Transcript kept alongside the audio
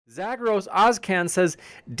Zagros Ozcan says,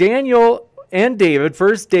 Daniel and David,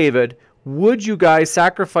 first David, would you guys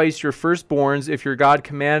sacrifice your firstborns if your God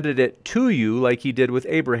commanded it to you like he did with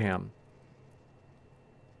Abraham?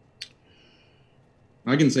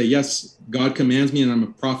 I can say, yes, God commands me and I'm a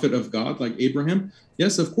prophet of God like Abraham.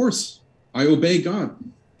 Yes, of course. I obey God.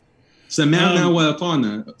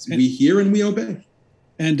 We hear and we obey.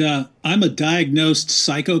 And I'm a diagnosed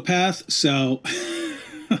psychopath, so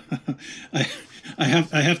I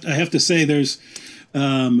have to say there's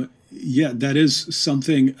yeah, that is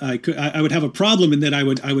something I would have a problem in that I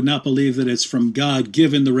would not believe that it's from God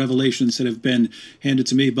given the revelations that have been handed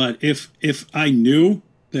to me. But if I knew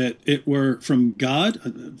that it were from God,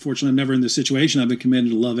 unfortunately I'm never in this situation. I've been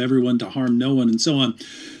commanded to love everyone, to harm no one, and so on.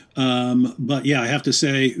 But yeah, I have to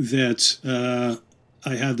say that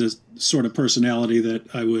I have this sort of personality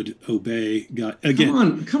that I would obey God.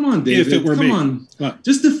 Again, come on, David. If it were come on.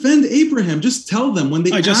 Just defend Abraham. Just tell them when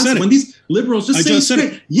they ask, when these liberals just say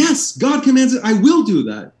straight, yes, God commands it. I will do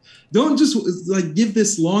that. Don't just like give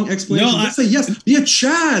this long explanation. Just say yes. Be a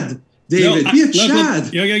Chad, David. Be a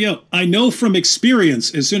Chad. Yeah. I know from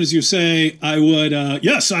experience. As soon as you say, I would,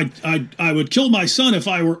 yes, I would kill my son if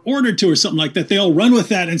I were ordered to, or something like that. They'll run with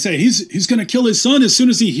that and say he's going to kill his son as soon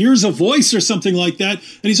as he hears a voice or something like that.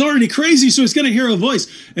 And he's already crazy, so he's going to hear a voice.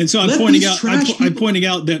 And so I'm pointing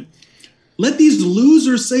out that. Let these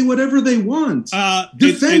losers say whatever they want.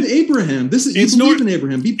 Defend Abraham. You believe in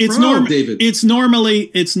Abraham. Be proud, David. It's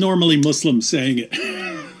normally Muslims saying it.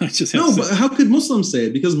 But how could Muslims say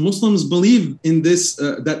it? Because Muslims believe in this,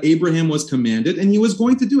 that Abraham was commanded and he was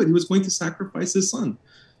going to do it. He was going to sacrifice his son.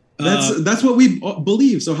 That's what we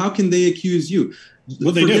believe. So how can they accuse you?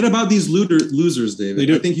 Forget about these losers, David.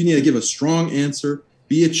 I think you need to give a strong answer.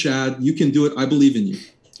 Be a Chad. You can do it. I believe in you.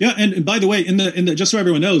 Yeah, and by the way, in the just so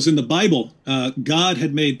everyone knows, in the Bible, God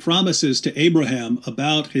had made promises to Abraham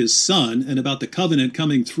about his son and about the covenant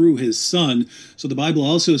coming through his son. So the Bible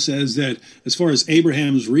also says that as far as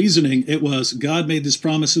Abraham's reasoning, it was God made these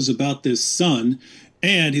promises about this son,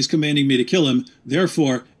 and he's commanding me to kill him.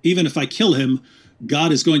 Therefore, even if I kill him,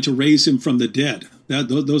 God is going to raise him from the dead.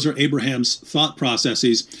 Those are Abraham's thought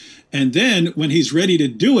processes. And then when he's ready to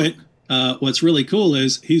do it, what's really cool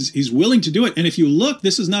is he's willing to do it. And if you look,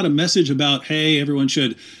 this is not a message about, hey, everyone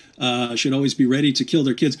should always be ready to kill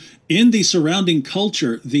their kids. In the surrounding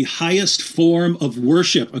culture, the highest form of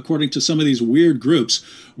worship, according to some of these weird groups,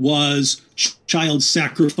 was child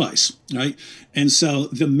sacrifice, right? And so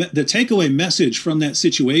the takeaway message from that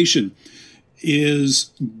situation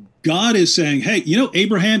is God is saying, hey,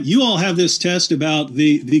 Abraham, you all have this test about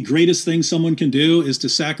the greatest thing someone can do is to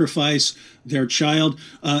sacrifice their child.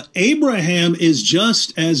 Abraham is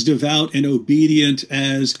just as devout and obedient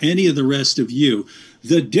as any of the rest of you.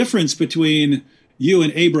 The difference between you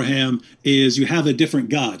and Abraham is you have a different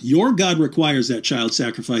God. Your God requires that child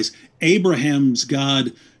sacrifice. Abraham's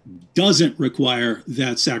God doesn't require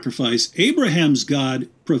that sacrifice. Abraham's God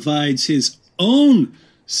provides his own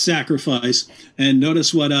sacrifice. And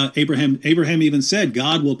notice what Abraham even said,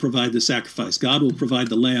 God will provide the sacrifice. God will provide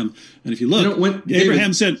the lamb. And if you look,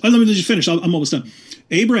 Abraham said, let me just finish. I'm almost done.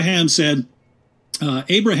 Abraham said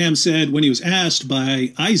when he was asked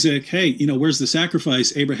by Isaac, hey, where's the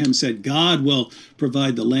sacrifice? Abraham said, God will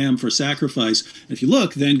provide the lamb for sacrifice. And if you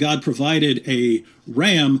look, then God provided a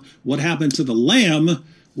ram. What happened to the lamb?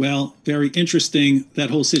 Well, very interesting. That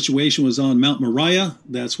whole situation was on Mount Moriah.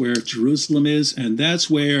 That's where Jerusalem is, and that's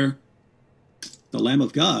where the Lamb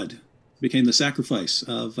of God became the sacrifice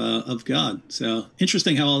of God. So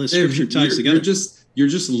interesting how all this scripture ties together. You're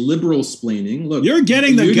just liberal splaining. Look, you're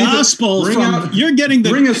getting the gospel from. You're getting the.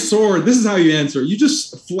 Bring a sword. This is how you answer. You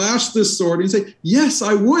just flash this sword and say, "Yes,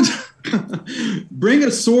 I would." Bring a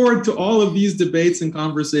sword to all of these debates and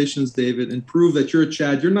conversations, David, and prove that you're a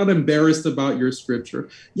Chad. You're not embarrassed about your scripture.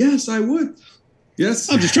 Yes, I would.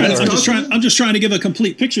 Yes, I'm just trying to give a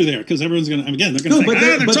complete picture there because everyone's going to they're going to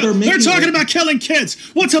think they're talking about killing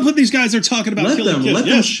kids. What's up with these guys? They're talking about killing kids. Let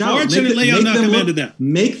them shout. Fortunately, I'm not commanded that.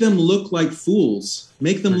 Make them look like fools.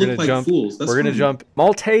 Make them look like fools. We're going to jump.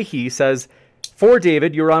 Maltehi says, for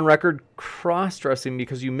David, you're on record cross-dressing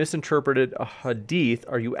because you misinterpreted a hadith.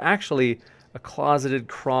 Are you actually a closeted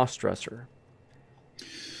cross-dresser?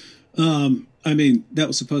 I mean, that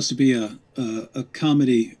was supposed to be a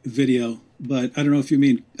comedy video, but I don't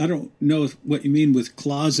know what you mean with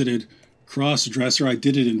closeted cross-dresser. I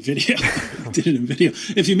did it in video.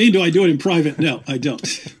 If you mean, do I do it in private? No, I don't.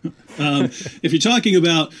 If you're talking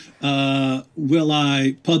about will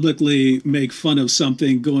I publicly make fun of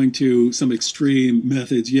something going to some extreme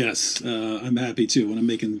methods, yes, I'm happy to when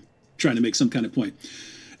I'm trying to make some kind of point.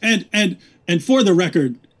 And for the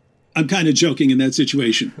record, I'm kind of joking in that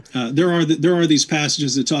situation. There are these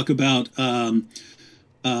passages that talk about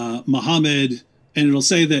Muhammad, and it'll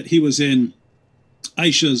say that he was in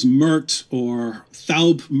Aisha's mert or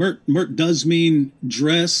thawb. Mert does mean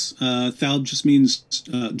dress. Thawb just means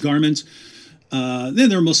garment. Then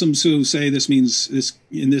there are Muslims who say this means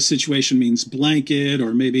in this situation means blanket,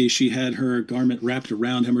 or maybe she had her garment wrapped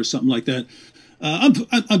around him or something like that.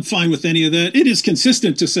 I'm fine with any of that. It is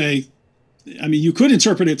consistent to say, I mean, you could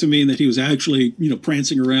interpret it to mean that he was actually,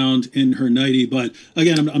 prancing around in her nightie. But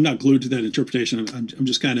again, I'm not glued to that interpretation. I'm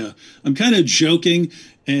just kind of joking.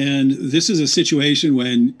 And this is a situation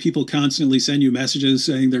when people constantly send you messages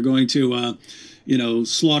saying they're going to,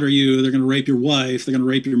 slaughter you. They're going to rape your wife. They're going to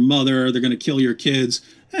rape your mother. They're going to kill your kids.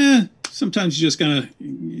 Sometimes you just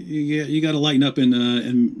you got to lighten up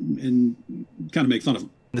and kind of make fun of them.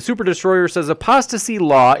 The Super Destroyer says apostasy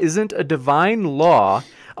law isn't a divine law.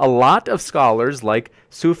 A lot of scholars like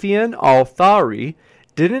Sufyan al-Thawri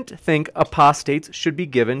didn't think apostates should be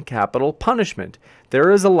given capital punishment.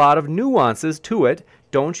 There is a lot of nuances to it.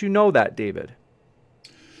 Don't you know that, David?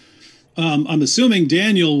 I'm assuming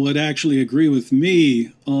Daniel would actually agree with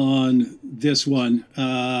me on this one.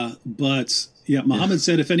 But yeah, Muhammad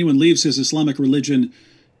said if anyone leaves his Islamic religion,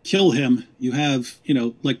 kill him. You have,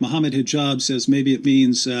 like Muhammad Hijab says, maybe it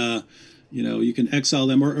means, you can exile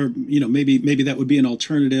them, or maybe that would be an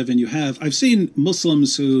alternative. And I've seen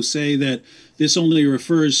Muslims who say that this only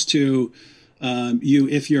refers to you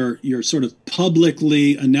if you're sort of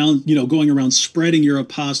publicly going around spreading your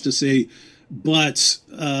apostasy. But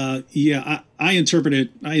I interpret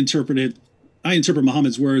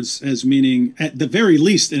Muhammad's words as meaning, at the very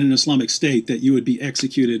least, in an Islamic state, that you would be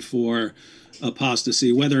executed for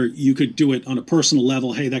apostasy. Whether you could do it on a personal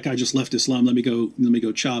level, hey, that guy just left Islam, let me go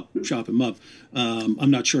chop him up.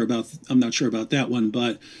 I'm not sure about that one,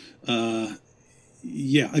 but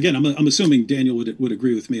again, I'm assuming Daniel would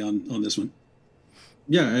agree with me on this one.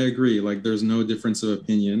 Yeah, I agree. Like, there's no difference of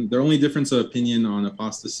opinion. The only difference of opinion on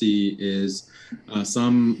apostasy is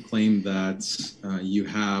some claim that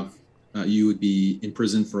you would be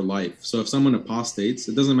imprisoned for life. So if someone apostates,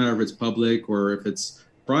 it doesn't matter if it's public or if it's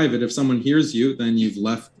private. If someone hears you, then you've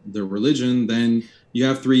left the religion. Then you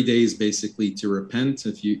have 3 days basically to repent.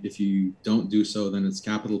 If you don't do so, then it's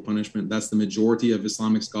capital punishment. That's the majority of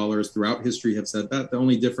Islamic scholars throughout history have said that. The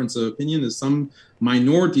only difference of opinion is some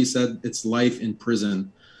minority said it's life in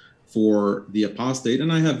prison for the apostate.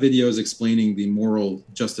 And I have videos explaining the moral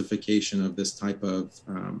justification of this type of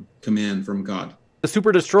command from God. The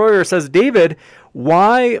Super Destroyer says, David,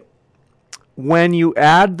 why, when you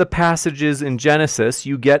add the passages in Genesis,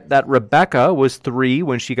 you get that Rebecca was 3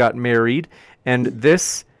 when she got married, and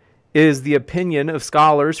this is the opinion of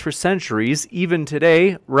scholars for centuries. Even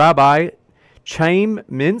today, Rabbi Chaim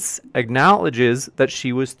Mintz acknowledges that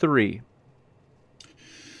she was 3.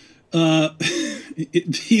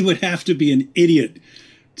 He would have to be an idiot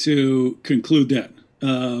to conclude that.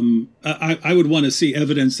 I would want to see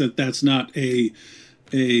evidence that that's not a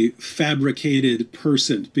fabricated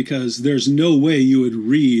person, because there's no way you would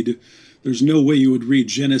read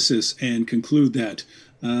Genesis and conclude that.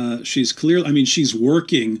 She's clear. I mean, she's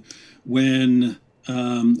working when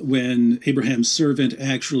Abraham's servant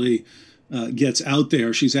actually gets out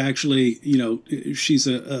there. She's actually, she's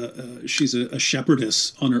a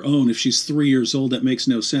shepherdess on her own. If she's 3 years old, that makes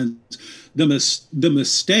no sense. The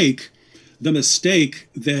mistake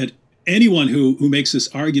that anyone who makes this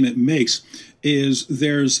argument makes is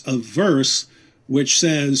there's a verse which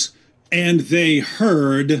says, and they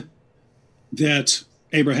heard that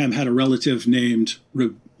Abraham had a relative named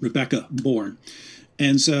Rebecca born.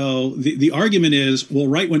 And so the argument is, well,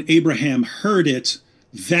 right when Abraham heard it,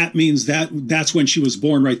 that means that's when she was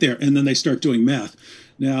born right there. And then they start doing math.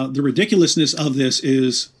 Now, the ridiculousness of this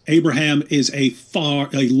is Abraham is a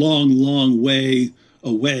long way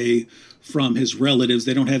away from his relatives.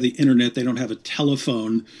 They don't have the internet. They don't have a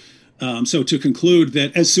telephone. So to conclude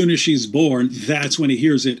that as soon as she's born, that's when he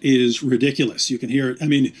hears it is ridiculous. You can hear it. I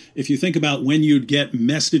mean, if you think about when you'd get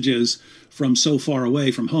messages from so far away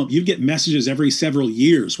from home, you'd get messages every several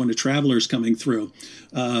years when a traveler's coming through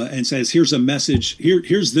and says, here's a message,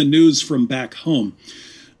 here's the news from back home.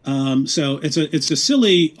 So it's a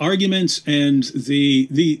silly argument, and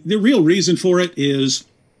the real reason for it is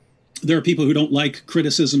there are people who don't like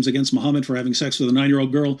criticisms against Muhammad for having sex with a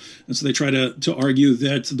 9-year-old girl, and so they try to argue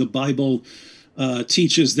that the Bible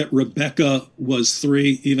teaches that Rebecca was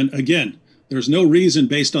 3. Even again, there's no reason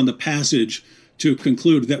based on the passage to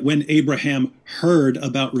conclude that when Abraham heard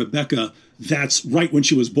about Rebecca, that's right when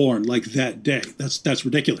she was born, like that day. That's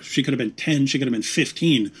ridiculous. She could have been 10, she could have been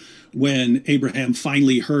 15 when Abraham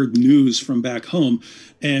finally heard news from back home.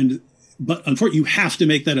 And but unfortunately, you have to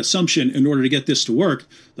make that assumption in order to get this to work.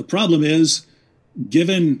 The problem is,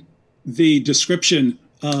 given the description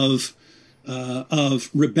of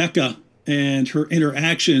Rebecca and her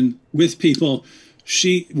interaction with people,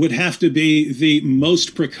 she would have to be the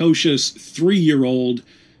most precocious 3-year-old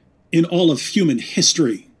in all of human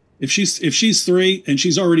history. If she's 3 and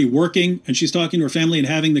she's already working and she's talking to her family and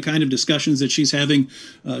having the kind of discussions that she's having,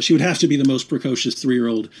 she would have to be the most precocious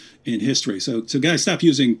 3-year-old in history. So guys, stop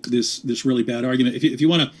using this really bad argument. If you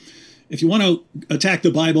want to attack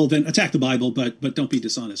the Bible, then attack the Bible, but don't be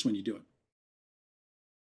dishonest when you do it.